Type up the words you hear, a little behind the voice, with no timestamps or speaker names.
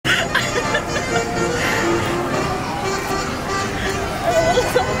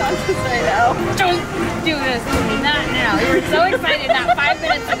were so excited not 5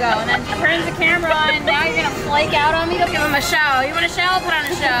 minutes ago, and then she turns the camera on, and now you're gonna flake out on me? Don't give them a show. You want a show? Put on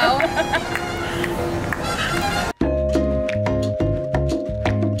a show.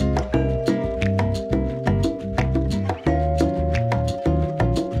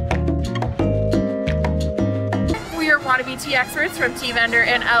 Wannabe tea experts from TeaVendor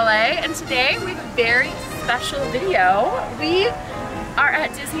in LA, and today we have a very special video. We are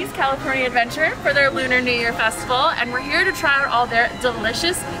at Disney's California Adventure for their Lunar New Year Festival, and we're here to try out all their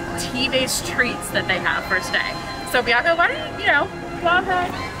delicious tea-based treats that they have for today. So Bianca, why don't you know, go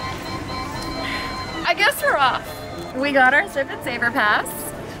ahead. I guess we're off. We got our Sip and Savor Pass,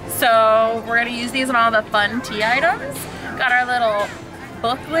 so we're gonna use these on all the fun tea items. Got our little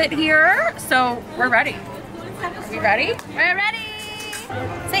booklet here, so we're ready. We ready? We're ready!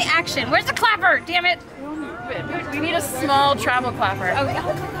 Say action. Where's the clapper? Damn it! We need a small travel clapper. Oh my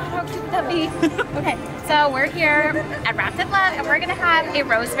god, how cute would that be? Okay, so we're here at Wrapped in Love, and we're gonna have a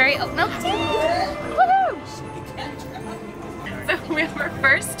rosemary oat milk tea. Woohoo! So we have our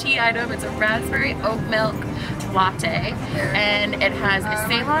first tea item. It's a raspberry oat milk latte, and it has a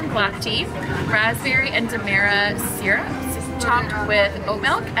Ceylon black tea, raspberry and demerara syrup, topped with oat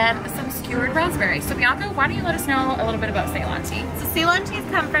milk and some skewered raspberry. So Bianca, why don't you let us know a little bit about Ceylon tea? So Ceylon teas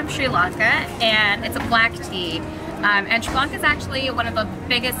come from Sri Lanka, and it's a black tea. And Sri Lanka is actually one of the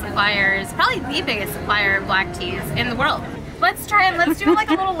biggest suppliers, probably the biggest supplier of black teas in the world. Let's try and let's do like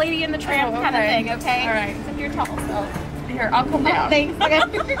a little Lady in the Tramp kind of thing, okay? All right. Except you're tall, so. Here, I'll come down. Thanks. Okay.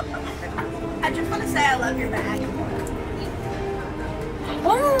 I just want to say I love your bag.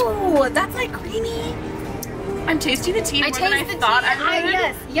 Oh, that's like creamy. I'm tasting the tea more than I thought I would,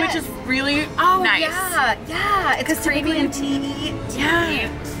 yes. which is really Oh, nice. yeah, it's creamy and tea. Yeah.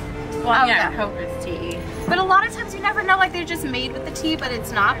 Well, yeah, I hope it's tea. But a lot of times you never know, like they're just made with the tea, but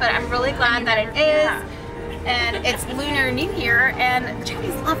it's not. But I'm really glad that it is. Yeah. And it's Lunar New Year, and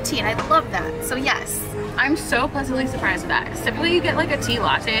Chinese love tea, and I love that. So yes. I'm so pleasantly surprised with that. 'Cause typically you get like a tea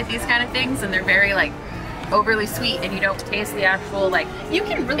latte with these kind of things, and they're very like overly sweet, and you don't taste the actual like. You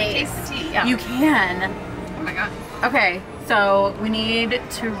can really taste the tea. Yeah. You can. Oh my god. Okay, so we need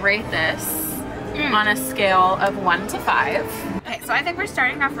to rate this on a scale of 1 to 5. Okay, so I think we're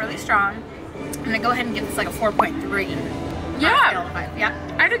starting off really strong. I'm gonna go ahead and give this like a 4.3. Yeah. Yeah.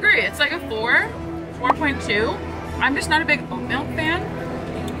 I'd agree. It's like a 4.2. I'm just not a big oat milk fan.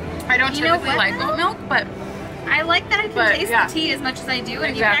 I don't typically like oat milk, but I like that I can taste the tea as much as I do,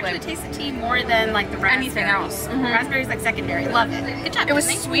 and you can actually taste the tea more than like the raspberry. Anything else. Raspberry's like secondary. Love it. Good job. It was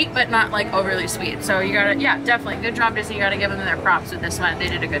sweet, but not like overly sweet. So you gotta, yeah, definitely. Good job, Disney. You gotta give them their props with this one. They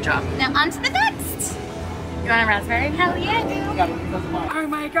did a good job. Now on to the next. You want a raspberry? Hell yeah, dude. Oh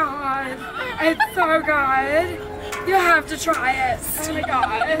my god, it's so good. You have to try it.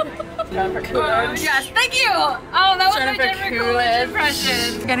 Oh my god. Yes, thank you. Oh, that was my Jennifer Jennifer Coolidge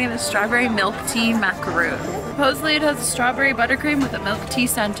impression. We're getting the strawberry milk tea macaroon. Supposedly it has a strawberry buttercream with a milk tea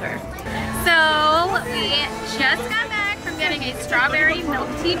center. So we just got back from getting a strawberry milk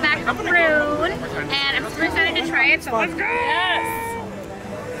tea macaroon, and I'm super excited to try it. So let's go. Yes.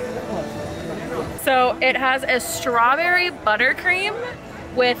 So it has a strawberry buttercream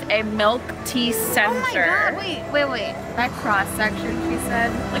with a milk tea center. Oh my god, wait. That cross section, she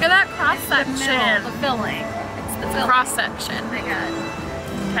said. Look at that cross section. The filling. It's the filling. Cross section. Oh my god.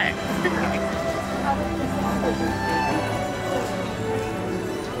 Okay.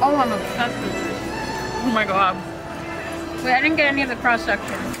 Oh, I'm obsessed with this. Oh my god. Wait, I didn't get any of the cross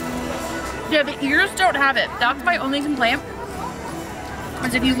section. Yeah, the ears don't have it. That's my only complaint.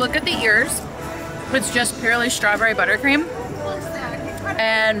 Is if you look at the ears, it's just purely strawberry buttercream.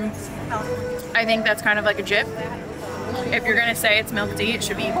 And I think that's kind of like a jip. If you're gonna say it's milk tea, it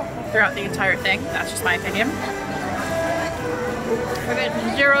should be throughout the entire thing. That's just my opinion. Okay,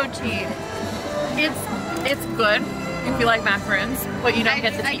 zero tea. It's good if you like macaroons, but you don't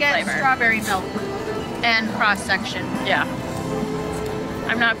get the tea flavor. I get strawberry milk and cross section. Yeah.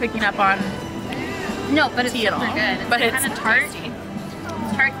 I'm not picking up on no, but it's tea at all. Good. But it's kind of tart.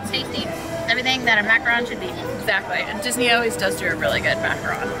 It's tart, tasty. Everything that a macaron should be. Exactly. And Disney always does do a really good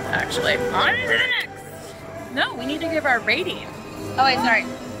macaron, actually. On to the next. No, we need to give our rating. Oh wait, sorry.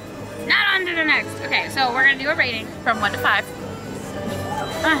 Not on to the next. Okay, so we're gonna do a rating From 1 to 5.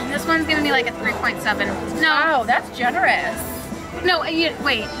 This one's gonna be like a 3.7. No. Wow, that's generous. No,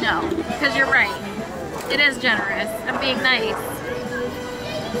 wait, no. Because you're right. It is generous. I'm being nice.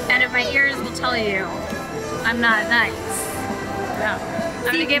 And if my ears will tell you, I'm not nice. Yeah. I'm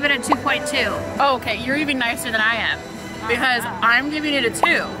gonna give it a 2.2. Oh, okay, you're even nicer than I am. Because I'm giving it a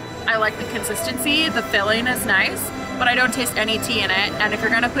 2. I like the consistency, the filling is nice, but I don't taste any tea in it. And if you're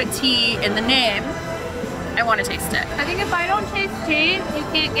gonna put tea in the name, I want to taste it. I think if I don't taste tea, you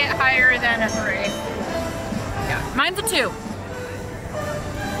can't get higher than a 3. Yeah, mine's a 2.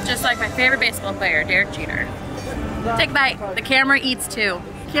 Just like my favorite baseball player, Derek Jeter. Take a bite. The camera eats too.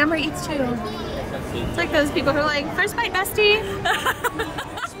 Camera eats too. It's like those people who are like, first bite, bestie.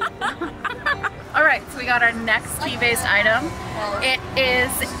 All right, so we got our next tea-based item. It is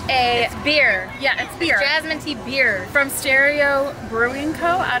It's beer. yeah, it's beer. Jasmine tea beer. From Stereo Brewing Co.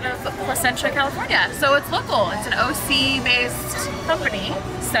 out of Placentia, California. So it's local. It's an OC-based company.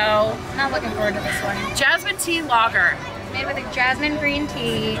 So I'm not looking forward to this one. Jasmine Tea Lager. Made with a jasmine green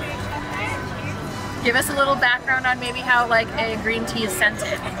tea. Give us a little background on maybe how like a green tea is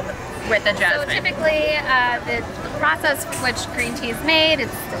scented with a So jasmine. typically, the process for which green tea is made,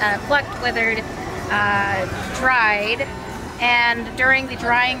 it's plucked, withered, dried, and during the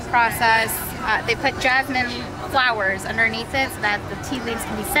drying process, they put jasmine flowers underneath it so that the tea leaves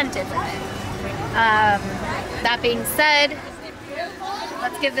can be scented with it. That being said,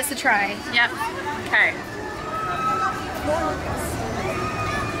 let's give this a try. Yep. Okay.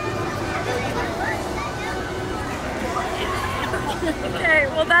 Okay,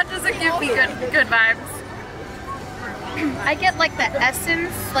 well that doesn't give me good vibes. I get like the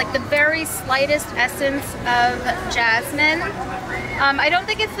essence, like the very slightest essence of jasmine. I don't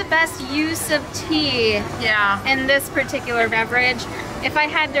think it's the best use of tea Yeah. in this particular beverage. If I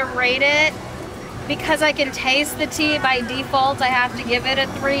had to rate it, because I can taste the tea by default, I have to give it a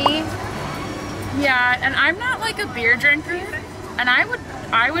 3. Yeah, and I'm not like a beer drinker, and I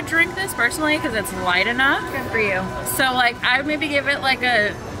would drink this personally because it's light enough. Good for you. So like I would maybe give it like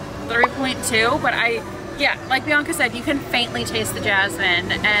a 3.2, but yeah, like Bianca said, you can faintly taste the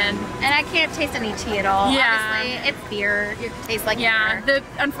jasmine, and I can't taste any tea at all. Yeah. Obviously, it's beer. It tastes like yeah, beer.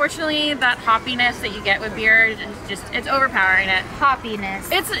 unfortunately that hoppiness that you get with beer is just it's overpowering it. Hoppiness.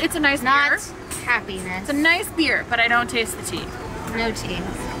 It's a nice not beer. happiness. It's a nice beer, but I don't taste the tea. No tea.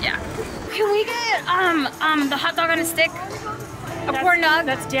 Yeah. Can we get the hot dog on a stick? A corn dog?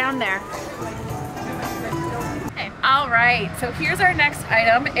 That's down there. Okay. All right, so here's our next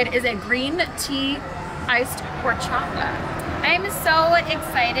item. It is a green tea iced horchata. I am so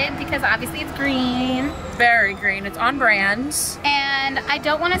excited because obviously it's green. Very green. It's on brand. And I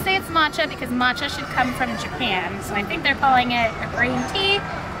don't want to say it's matcha because matcha should come from Japan. So I think they're calling it a green tea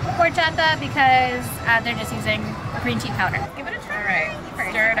horchata because they're just using green tea powder. Give it a try. All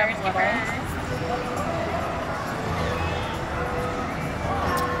right. Stir it up a little.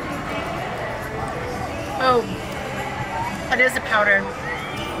 Oh, it is a powder.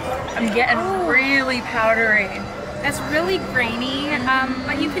 I'm getting really powdery. It's really grainy,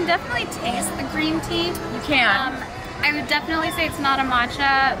 but you can definitely taste the green tea. You can. I would definitely say it's not a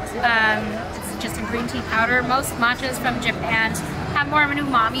matcha. It's just a green tea powder. Most matchas from Japan have more of an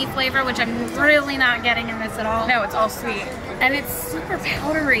umami flavor, which I'm really not getting in this at all. No, it's all sweet. And it's super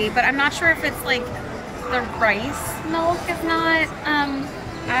powdery, but I'm not sure if it's like the rice milk is not.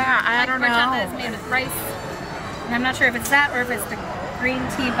 I don't know. Horchata is made with rice, and I'm not sure if it's that or if it's the green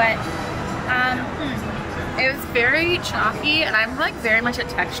tea, but It was very chalky, and I'm like very much a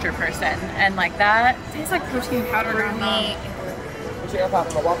texture person, and like that tastes like protein powder to me.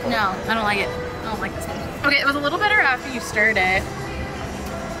 no, I don't like it. I don't like this one. Okay, it was a little better after you stirred it,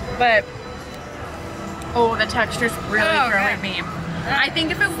 but oh, the texture's really throwing me. I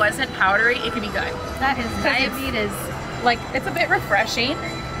think if it wasn't powdery, it could be good. That is diabetes. Like, it's a bit refreshing.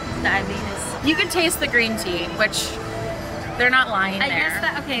 Diabetes. You can taste the green tea, which they're not lying I there. guess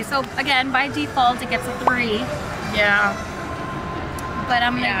that, okay, so again, by default, it gets a 3, Yeah. but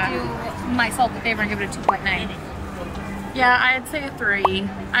I'm gonna do myself a favor and give it a 2.9. Yeah, I'd say a 3.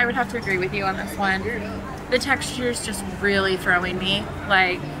 I would have to agree with you on this one. The texture's just really throwing me.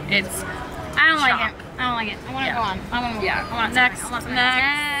 Like, it's I don't like chalk. it. I don't like it. I want to go on. I want to move. Yeah. I want Next.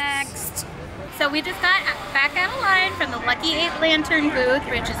 Next. So we just got back out of line from the Lucky 8 Lantern booth,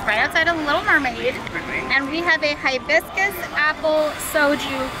 which is right outside of Little Mermaid, and we have a hibiscus apple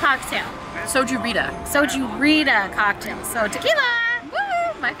soju cocktail. Soju-rita. Soju-rita cocktail. So tequila.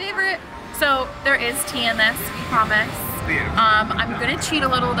 Woo! My favorite. So there is tea in this, we promise. I'm gonna cheat a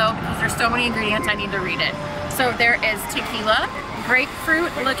little though because there's so many ingredients I need to read it. So there is tequila,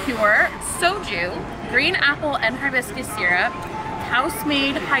 grapefruit liqueur, soju, green apple and hibiscus syrup,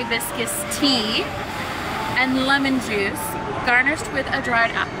 house-made hibiscus tea, and lemon juice, garnished with a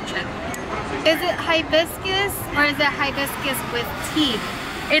dried apple chip. Is it hibiscus or is it hibiscus with tea?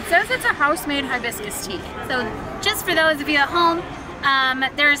 It says it's a house-made hibiscus tea. So just for those of you at home,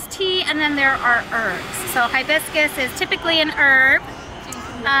 there's tea and then there are herbs. So hibiscus is typically an herb.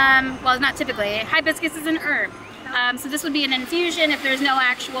 Well, not typically. Hibiscus is an herb. So this would be an infusion if there's no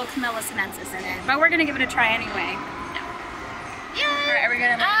actual Camellia sinensis in it. But we're gonna give it a try anyway. Yeah. All right, are we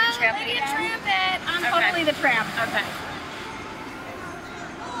gonna make the tramp Maybe a again? tramp it. I'm Okay. totally the tramp. Okay.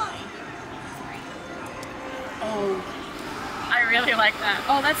 Oh, I really like that.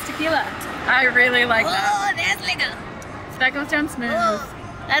 Oh, that's tequila. I really like that. Oh, that's liquor. That goes down smooth. Oh,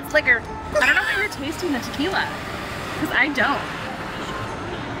 that's liquor. I don't know how you're tasting the tequila, because I don't.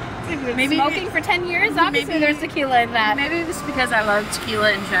 Maybe Smoking for 10 years, obviously maybe- there's tequila in that. Maybe it's because I love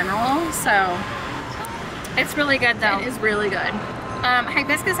tequila in general, so It's really good though. it is really good.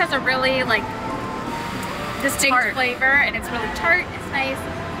 Hibiscus has a really like distinct Tart. flavor, and it's really tart. It's nice.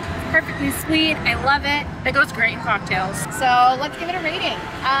 It's perfectly sweet. I love it. It goes great in cocktails. So let's give it a rating.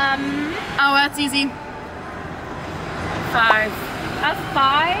 Oh, that's easy. 5. A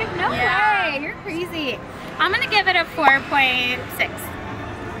 5? No Yeah. way. You're crazy. I'm gonna give it a 4.6.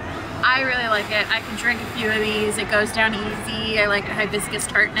 I really like it. I can drink a few of these. It goes down easy. I like the hibiscus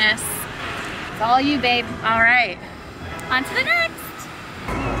tartness. It's all you, babe. All right. On to the next.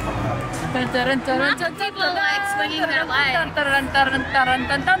 Lots of people like swinging their legs.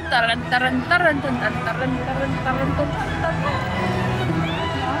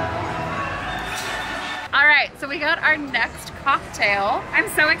 All right, so we got our next cocktail. I'm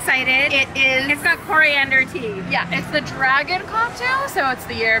so excited. It's got coriander tea. Yeah, it's the dragon cocktail, so it's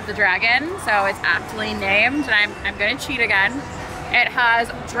the year of the dragon, so it's aptly named, and I'm gonna cheat again. It has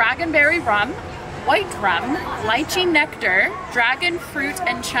dragonberry rum, white rum, lychee nectar, dragon fruit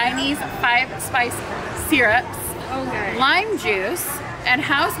and Chinese 5-spice syrups, Okay. lime juice, and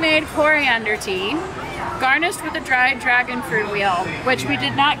house-made coriander tea, garnished with a dried dragon fruit wheel, which we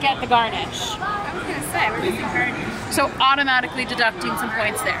did not get the garnish. I was gonna say, we're missing garnish. So automatically deducting some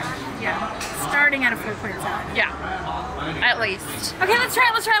points there. Yeah. Starting at a 4.7. Yeah, at least. Okay, let's try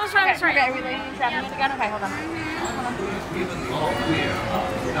it. Let's try it. Let's try it. Let's try it. Okay, are we ready to try it again? Okay, hold on.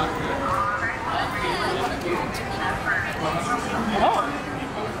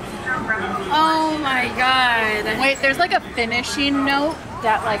 Oh my god. Wait, there's like a finishing note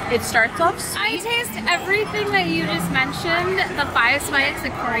that like it starts off I sweet. taste everything that you just mentioned. The 5-spice, the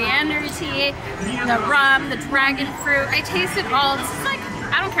coriander tea, the rum, the dragon fruit. I taste it all. This is like,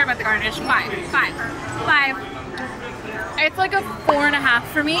 I don't care about the garnish. 5. It's like a 4.5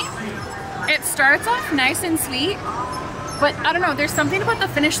 for me. It starts off nice and sweet, but I don't know, there's something about the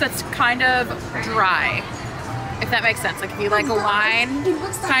finish that's kind of dry. If that makes sense. Like if you like a wine,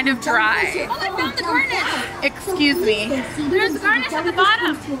 it's kind of dry. Oh, I found the garnish. Excuse me. There's the garnish at the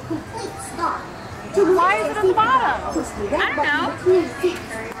bottom. Why is it at the bottom? I don't know.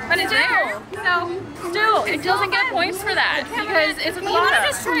 But it's there. So, Still, it doesn't get points for that because it's at the you want to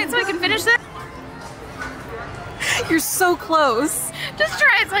bottom. just try it so I can finish it? You're so close. Just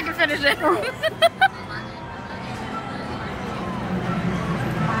try it so I can finish it.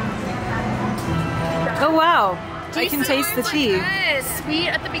 Oh wow, I can taste the tea. Good. Sweet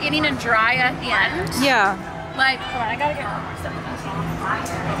at the beginning and dry at the end. Yeah. Like, hold on, I gotta get more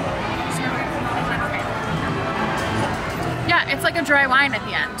stuff. Yeah, it's like a dry wine at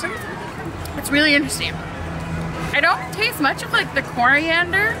the end. It's really interesting. I don't taste much of like the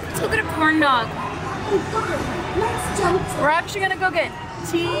coriander. Let's go get a corn dog. We're actually gonna go get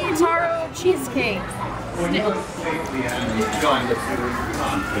Taro cheesecake.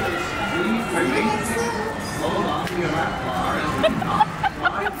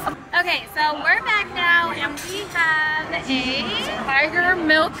 Okay, so we're back now and we have a Tiger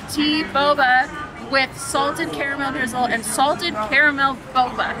milk tea boba with salted caramel drizzle and salted caramel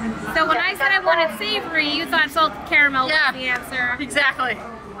boba. So when I said I wanted savory, you thought salted caramel Yeah. was the answer. Exactly.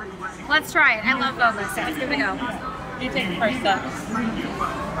 Let's try it. I love boba, so let's give it a go. You take the first step.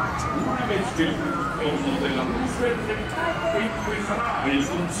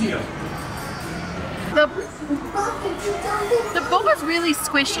 The boba's really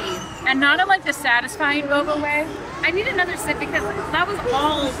squishy and not in like the satisfying boba way. I need another sip because that was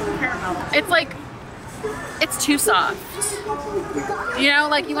all caramel. It's like, it's too soft. You know,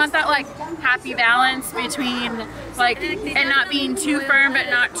 like you want that like happy balance between like it not being too firm but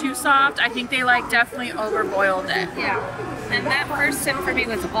not too soft. I think they like definitely overboiled it. Yeah. And that first sip for me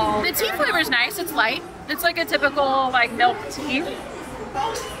was all. The tea flavor is nice. It's light. It's like a typical like milk tea.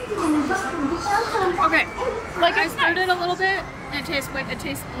 Okay. Like I it's stirred nice. it a little bit. It tastes a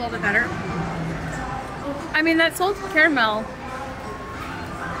little bit better. I mean, that salted caramel.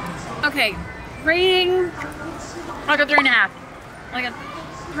 Okay. Rating Like a 3.5. like a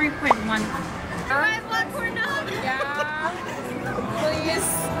 3.1. I want corn dog. Yeah. Please.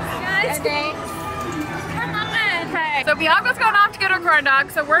 Guys, Okay. come on. Okay. So Bianca's going off to get her corn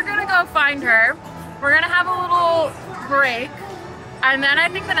dog, so we're gonna go find her. We're gonna have a little break. And then I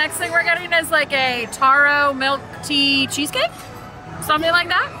think the next thing we're getting is like a taro milk tea cheesecake. Something like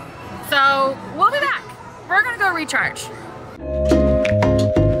that. So we'll be back. We're gonna go recharge.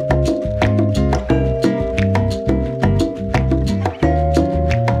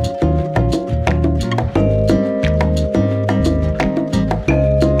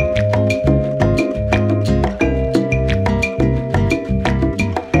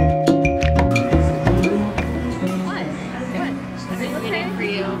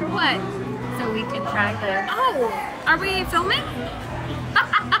 Are we filming?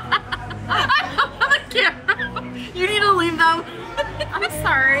 You need to leave them. I'm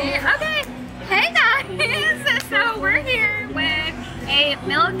sorry. Okay. Hey guys. So we're here with a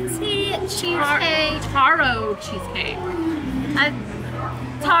milk tea cheesecake. Taro cheesecake. A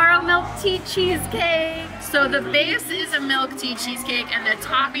taro milk tea cheesecake. So the base is a milk tea cheesecake and the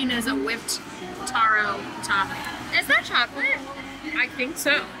topping is a whipped taro topping. Is that chocolate? I think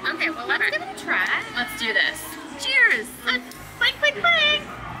so. Okay, well let's give it a try. Let's do this. Cheers! Clink, clink, clink!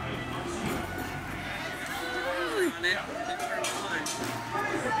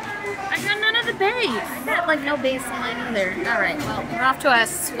 I got none of the base. I got like no base in mine either. Alright, well, we're off to a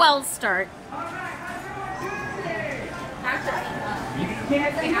swell start.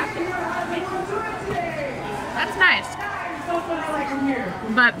 That's nice.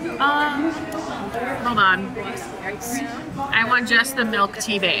 But, hold on. I want just the milk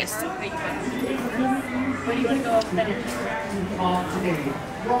tea base.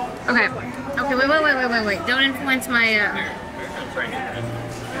 Okay. Okay, wait. Don't influence my,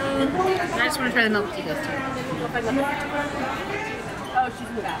 I just want to try the milk tea base too.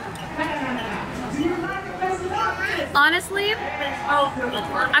 Honestly,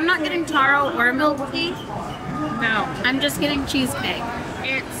 I'm not getting taro or milk tea. No. I'm just getting cheesecake.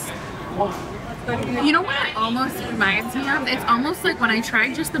 It's, you know what it almost reminds me of? It's almost like when I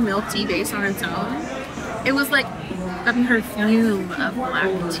tried just the milk tea base on its own. It was like a perfume of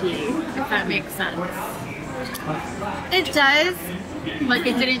black tea, if that makes sense. It does. Like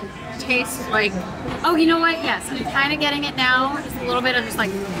it didn't taste like... Oh, you know what? Yes, I'm kind of getting it now. Just a little bit of just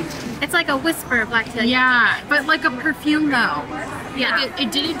like, it's like a whisper of black tea. Yeah, but like a perfume though. Yeah. Like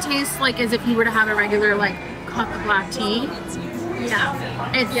it didn't taste like as if you were to have a regular like cup of black tea.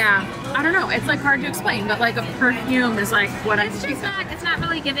 Yeah. It's, I don't know, it's like hard to explain, but like a perfume is like what I think. It's not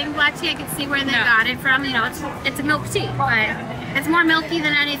really giving black tea. I can see where they got it from. You know, it's a milk tea, but it's more milky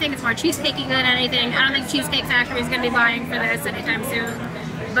than anything. It's more cheesecakey than anything. I don't think Cheesecake Factory is going to be buying for this anytime soon.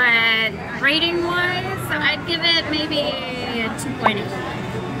 But rating wise, I'd give it maybe a 2.8.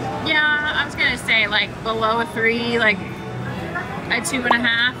 Yeah, I was gonna say like below a 3, like a 2.5.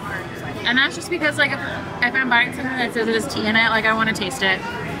 And that's just because like if I'm buying something that says it has tea in it, like I want to taste it.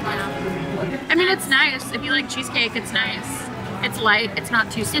 I mean, it's nice. If you like cheesecake, it's nice. It's light. It's not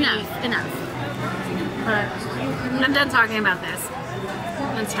too sweet. Enough. But I'm done talking about this.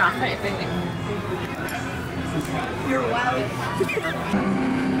 Let's talk. You're welcome.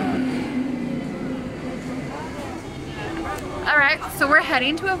 Alright, so we're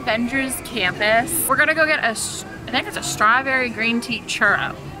heading to Avengers campus. We're gonna go get I think it's a strawberry green tea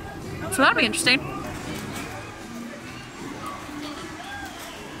churro. So that'll be interesting.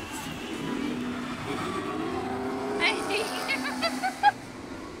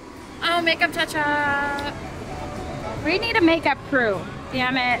 Oh, makeup touch-up. We need a makeup crew.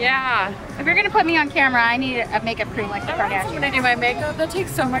 Damn it. Yeah. If you're gonna put me on camera, I need a makeup crew like the I want someone to Kardashians. do my makeup. That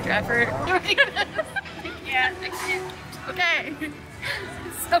takes so much effort. I can't. Okay.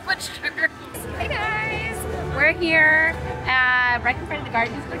 So much sugar. Hey guys, we're here right in front of the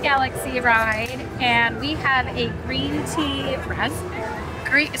Guardians of the Galaxy ride, and we have a green tea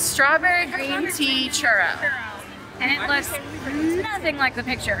Strawberry green tea churro. and it looks nothing like the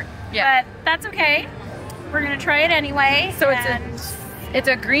picture. Yeah. But that's okay. We're gonna try it anyway. So it's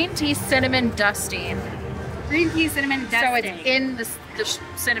a green tea cinnamon dusting. green tea cinnamon dusting. So it's in the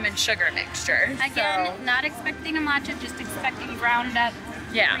cinnamon sugar mixture. Again, So, not expecting a matcha, just expecting ground up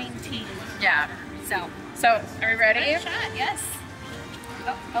green tea. yeah. So are we ready? give it a shot, yes.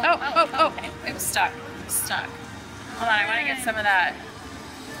 Oh. It was stuck. Hold on, I want to get some of that.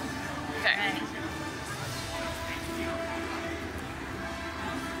 Okay.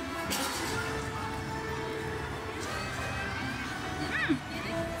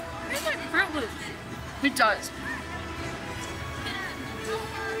 Tastes like Fruit Loops. It does.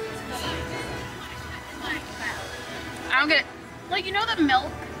 I don't get Like, you know the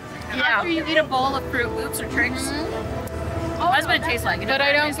milk after you eat a bowl of Fruit Loops or Tricks? Oh, That's what it tastes like. but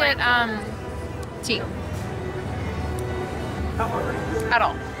I don't get tea at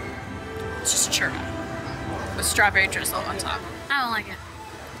all. It's just churro. with strawberry drizzle on top. I don't like it.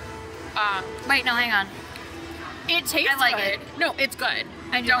 Wait, no, hang on. It tastes I like good. it. No, it's good.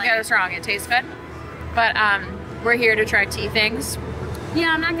 I do Don't like get it. us wrong, it tastes good. But we're here to try tea things.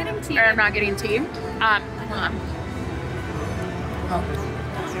 Yeah, I'm not getting tea. Or I'm not getting tea. Hold on.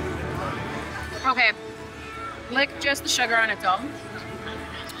 Okay. Lick just the sugar on its own.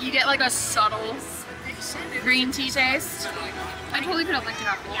 You get like a subtle green tea taste. I totally could have licked it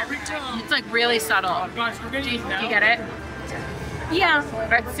up. It's like really subtle. Do you get it? Yeah,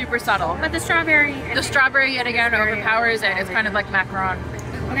 It's super subtle. but the strawberry. The strawberry yet again overpowers it. It's kind of like macaron.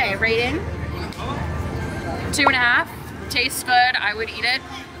 Okay, rating. 2.5. Tastes good. I would eat it,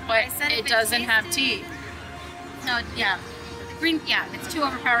 but said if it it doesn't have tasted- tea. No, yeah. Green, yeah, it's too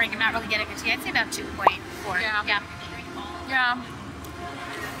overpowering. I'm not really getting a tea. I'd say about 2.4. Yeah. Yeah. Yeah.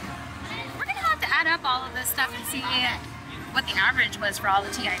 We're gonna have to add up all of this stuff and see what the average was for all the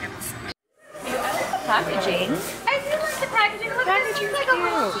tea items. Packaging. I do like the packaging. Look, it's like a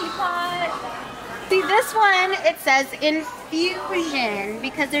little teapot. See, this one, it says infusion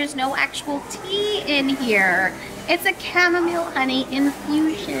because there's no actual tea in here. It's a chamomile honey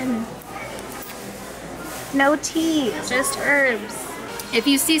infusion. No tea, just herbs. If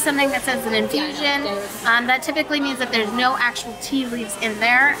you see something that says an infusion, that typically means that there's no actual tea leaves in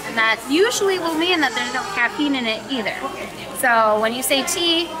there. And that usually will mean that there's no caffeine in it either. So when you say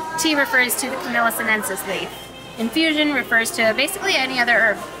tea, tea refers to the Camellia sinensis leaf. Infusion refers to basically any other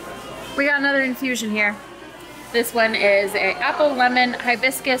herb. We got another infusion here. This one is a apple, lemon,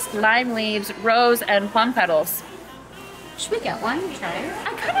 hibiscus, lime leaves, rose, and plum petals. Should we get one and try it?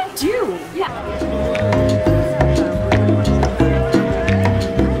 I kind of do. Yeah.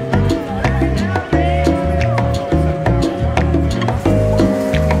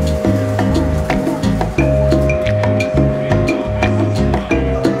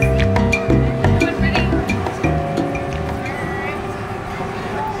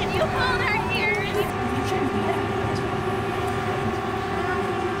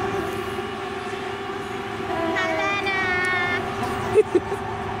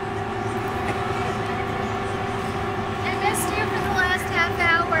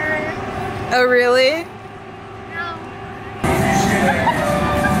 Oh, really?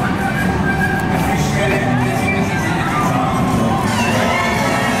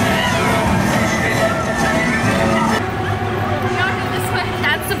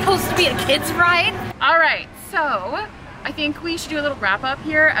 That's supposed to be a kid's ride? All right, so I think we should do a little wrap up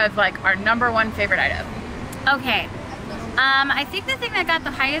here of like our #1 favorite item. Okay. I think the thing that got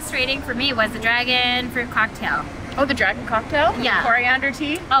the highest rating for me was the dragon fruit cocktail. Oh, the dragon cocktail? Yeah. Coriander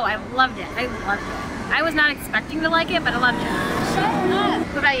tea? Oh, I loved it. I loved it. I was not expecting to like it, but I loved it.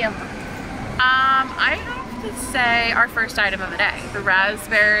 What about you? I have to say our first item of the day, the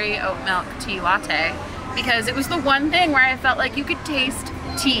raspberry oat milk tea latte, because it was the one thing where I felt like you could taste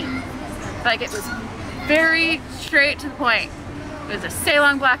tea. Like it was very straight to the point. It was a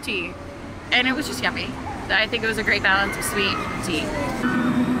Ceylon black tea, and it was just yummy. I think it was a great balance of sweet tea.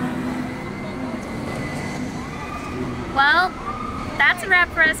 Well, that's a wrap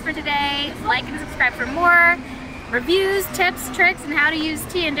for us for today. Like and subscribe for more reviews, tips, tricks, and how to use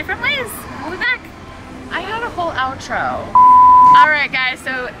tea in different ways. We'll be back. I had a whole outro. All right, guys,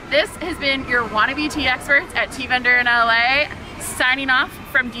 so this has been your wannabe tea experts at TeaVendor in LA, signing off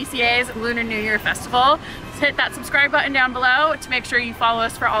from DCA's Lunar New Year Festival. Hit that subscribe button down below to make sure you follow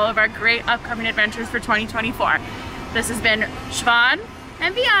us for all of our great upcoming adventures for 2024. This has been Siobhán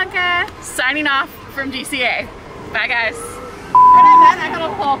And Bianca. signing off from DCA. Bye, guys. I had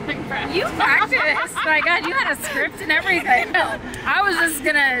a whole thing prepped. You practiced. My God, you had a script and everything. I was just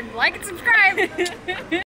gonna like and subscribe.